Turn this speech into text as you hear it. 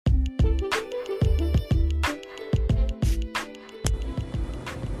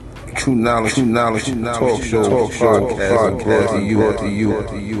True knowledge, talk show, podcast to you,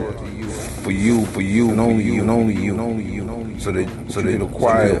 for you, and only you, so that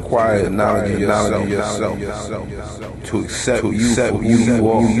acquire the knowledge of yourself, to accept you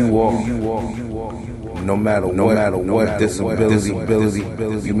for who you are, no matter what disability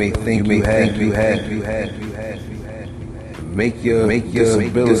you may think you have. Make your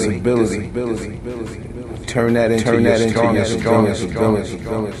disability turn that into your strongest ability.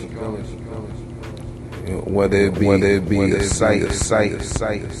 Whether it be your sight, your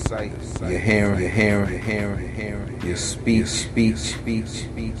hearing, your speech.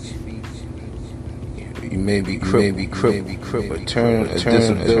 You may be crippled, but turn a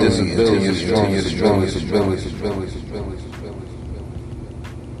disability into your strongest ability.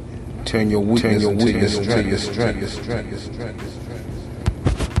 Turn your weakness into your strength.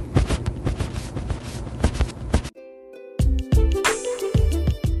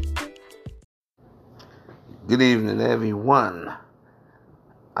 Good evening, everyone.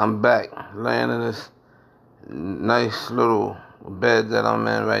 I'm back, laying in this nice little bed that I'm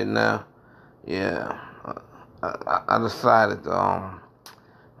in right now. Yeah, I decided to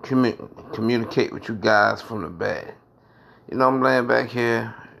communicate with you guys from the bed. You know, I'm laying back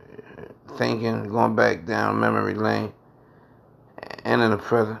here, thinking, going back down memory lane, and in the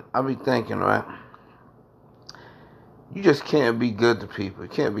present. I be thinking, right? You just can't be good to people. You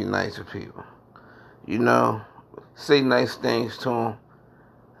can't be nice to people. You know, say nice things to them.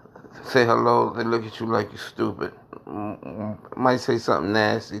 Say hello. They look at you like you're stupid. Might say something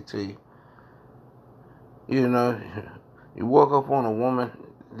nasty to you. You know, you walk up on a woman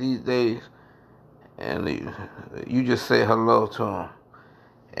these days, and you just say hello to them,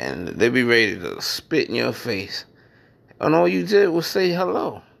 and they be ready to spit in your face. And all you did was say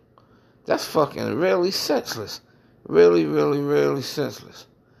hello. That's fucking really senseless. Really senseless.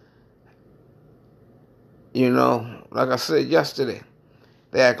 You know, like I said yesterday,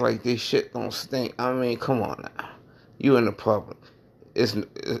 they act like this shit don't stink. I mean, come on now. You in the public.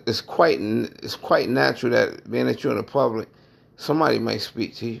 It's quite natural that being that you're in the public, somebody might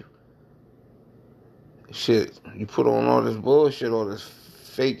speak to you. Shit, you put on all this bullshit, all this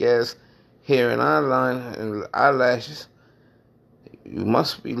fake ass hair and eyeliner and eyelashes. You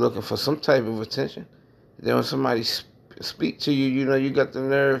must be looking for some type of attention. Then when somebody speak to you, you know you got the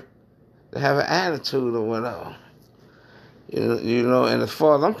nerve to have an attitude or whatever. You know, and as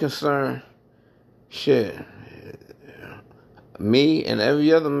far as I'm concerned, shit, me and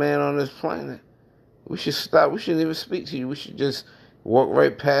every other man on this planet, we should stop. We shouldn't even speak to you. We should just walk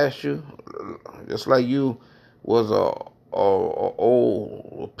right past you, just like you was a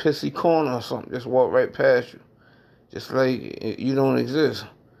old pissy corner or something. Just walk right past you, just like you don't exist.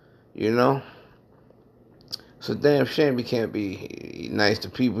 You know. It's a damn shame we can't be nice to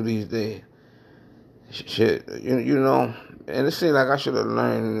people these days. Shit, you know, and it seems like I should have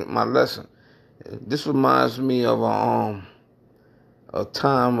learned my lesson. This reminds me of a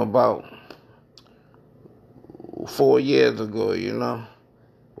time about 4 years ago, you know,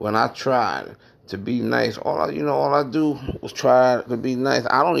 when I tried to be nice. All I do was try to be nice.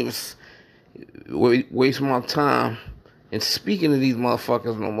 I don't even waste my time in speaking to these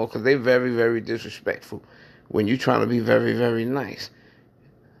motherfuckers no more, because they very disrespectful when you're trying to be very nice.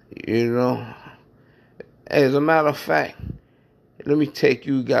 You know? As a matter of fact, let me take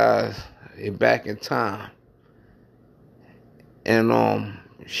you guys back in time and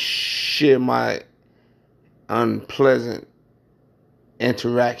share my unpleasant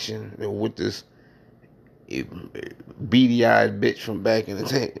interaction with this beady-eyed bitch from back in the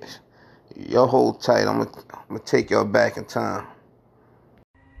days. Y'all hold tight. I'm gonna take y'all back in time.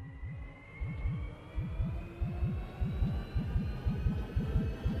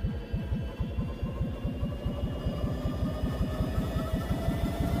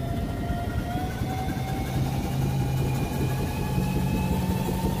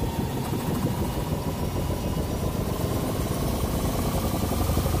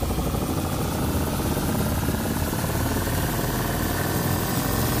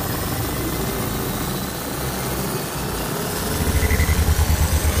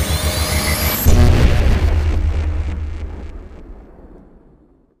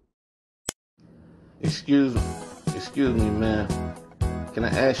 Excuse me, man. Can I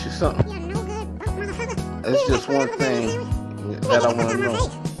ask you something? It's just one thing that I want to know.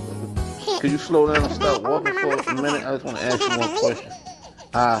 Could you slow down and stop walking for a minute? I just want to ask you one question.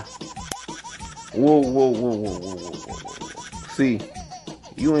 Whoa. See,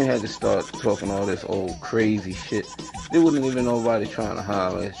 you ain't had to start talking all this old crazy shit. There wasn't even nobody trying to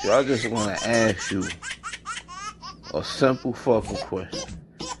holler at you. I just want to ask you a simple fucking question.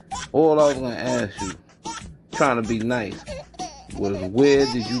 All I was gonna ask you, trying to be nice, was where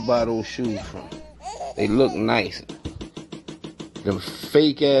did you buy those shoes from? They look nice. Them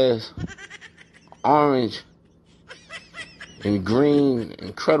fake ass orange and green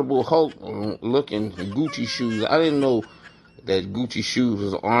Incredible Hulk looking Gucci shoes. I didn't know that Gucci shoes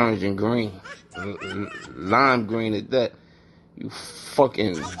was orange and green, lime green at that. You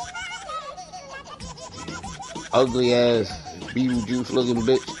fucking ugly ass Beetlejuice looking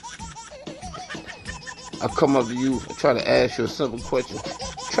bitch. I come up to you and try to ask you a simple question.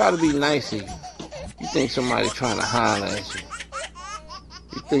 Try to be nice to you. You think somebody trying to holler at you.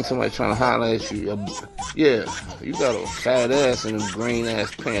 You think somebody trying to holler at you. Yeah, you got a fat ass in them green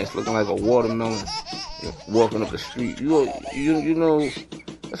ass pants looking like a watermelon walking up the street. You know,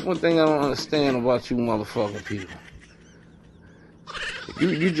 that's one thing I don't understand about you motherfucking people.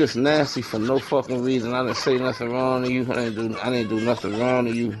 You just nasty for no fucking reason. I didn't say nothing wrong to you. I didn't do nothing wrong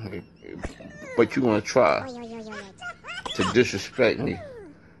to you. But you gonna try to disrespect me.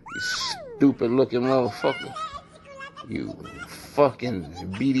 You stupid looking motherfucker. You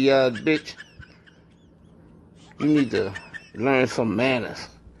fucking beady-eyed bitch. You need to learn some manners.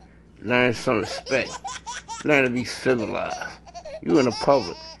 Learn some respect. Learn to be civilized. You in the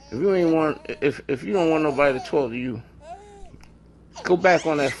public. If you don't want nobody to talk to you, go back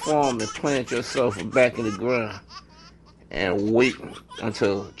on that farm and plant yourself back in the ground and wait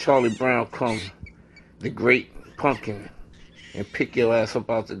until Charlie Brown comes, the great pumpkin, and pick your ass up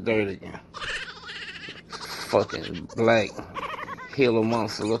out the dirt again. Fucking black, Gila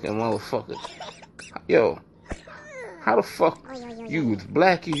monster looking motherfucker. Yo, how the fuck you, as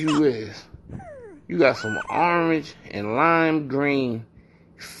black as you is, you got some orange and lime green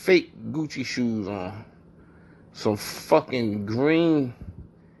fake Gucci shoes on, some fucking green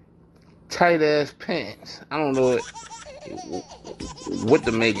tight ass pants. I don't know what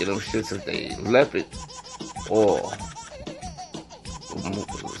to make of them shits, if they leopard or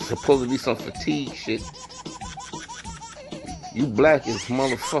supposed to be some fatigue shit. You black as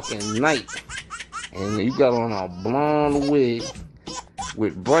motherfucking night, and you got on a blonde wig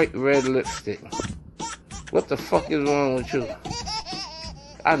with bright red lipstick. What the fuck is wrong with you?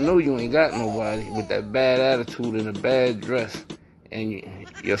 I know you ain't got nobody with that bad attitude and a bad dress and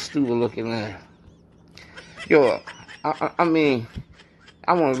your stupid looking ass. Yo, I mean,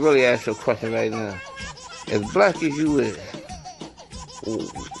 I want to really ask you a question right now. As black as you is,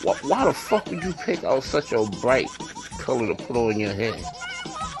 why the fuck would you pick out such a bright color to put on your head?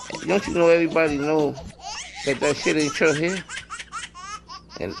 Don't you know everybody know that shit ain't your hair?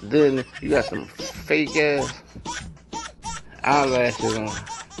 And then you got some fake ass eyelashes on.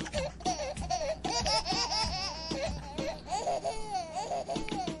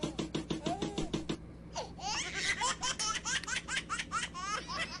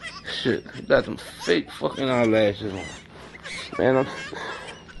 Shit, you got some fake fucking eyelashes on. Man,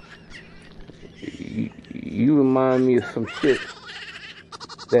 you remind me of some shit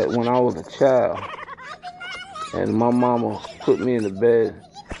that when I was a child and my mama put me in the bed,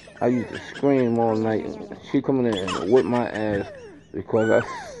 I used to scream all night. She coming in and whip my ass because I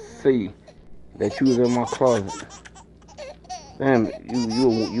see that you was in my closet. Damn,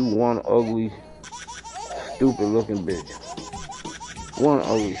 you one ugly, stupid looking bitch. One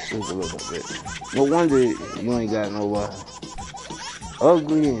ugly, stupid looking bitch. No wonder you ain't got nobody.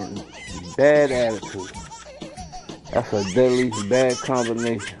 Ugly and bad attitude. That's a deadly bad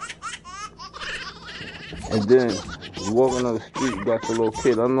combination. And then you walking on the street, you got your little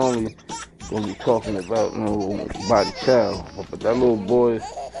kid. I'm normally gonna be talking about the child, but that little boy's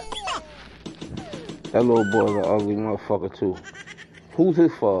an ugly motherfucker too. Who's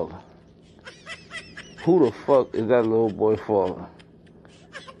his father? Who the fuck is that little boy's father?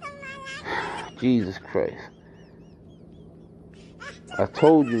 Jesus Christ. I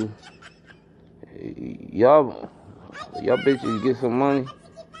told you, y'all bitches get some money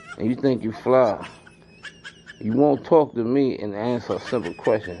and you think you fly. You won't talk to me and answer a simple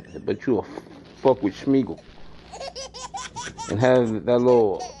question, but you'll fuck with Schmeagle and have that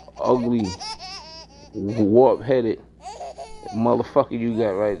little ugly, warp-headed motherfucker you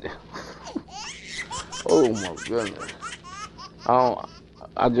got right there. Oh my goodness.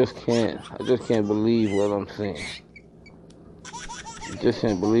 I just can't believe what I'm saying. I just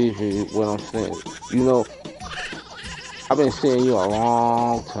can't believe what I'm saying. You know, I've been seeing you a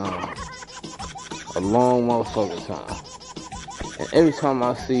long time. A long motherfucking time. And every time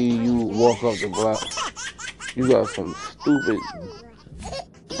I see you walk up the block, you got some stupid,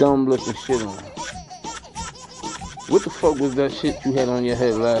 dumb looking shit on. What the fuck was that shit you had on your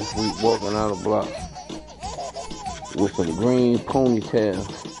head last week walking out the block? With some green ponytails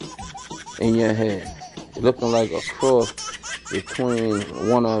in your head, looking like a cross between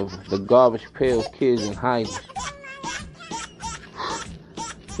one of the Garbage Pail Kids and Heidi.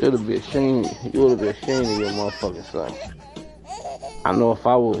 You ought to be ashamed. You ought to be ashamed of your motherfucking self. I know if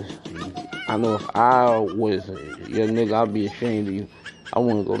I was your nigga, I'd be ashamed of you. I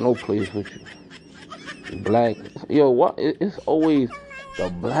wouldn't go no place with you. Black, yo, what? It's always the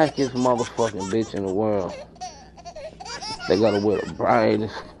blackest motherfucking bitch in the world. They gotta wear the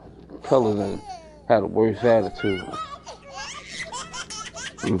brightest colors and have the worst attitude.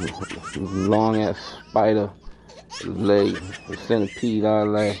 Long ass spider leg, centipede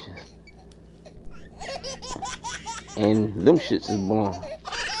eyelashes, and them shits is blonde.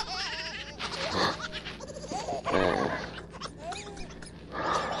 Man,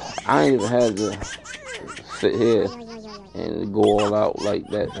 I ain't even had to sit here and go all out like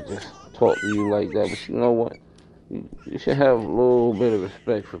that and just talk to you like that. But you know what? You should have a little bit of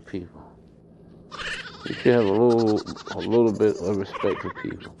respect for people. You should have a little bit of respect for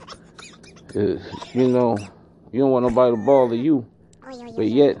people. Cause you know you don't want nobody to bother you, but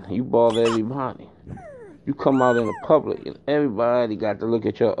yet you bother everybody. You come out in the public and everybody got to look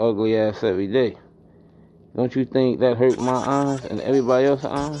at your ugly ass every day. Don't you think that hurt my eyes and everybody else's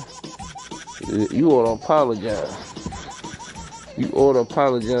eyes? You ought to apologize. You ought to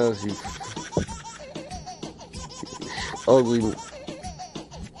apologize, you ugly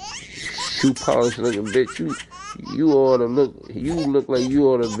shoe polish looking bitch. You ought to look. You look like you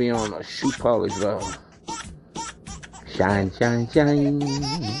ought to be on a shoe polish valve. Shine, shine, shine.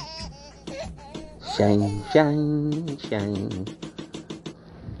 Shine, shine, shine.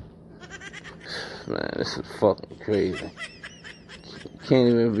 Man, this is fucking crazy. Can't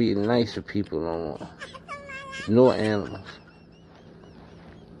even be nice to people no more. No animals.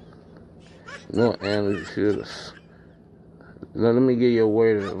 No animals should. Now, let me give you a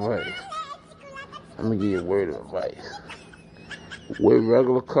word of advice. Wear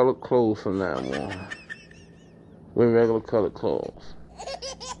regular colored clothes from now on. Wear regular colored clothes.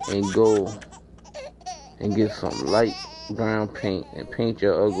 And go and get some light brown paint and paint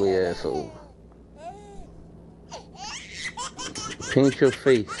your ugly ass over. Paint your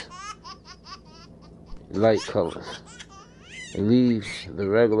face light colors. And leave the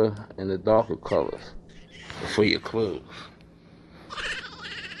regular and the darker colors for your clothes.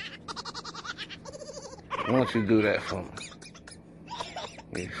 Why don't you do that for me?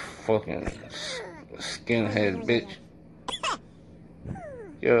 You fucking skinhead bitch.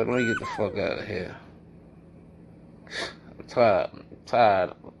 Yo, let me get the fuck out of here. I'm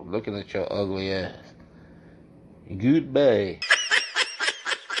tired of looking at your ugly ass. Goodbye.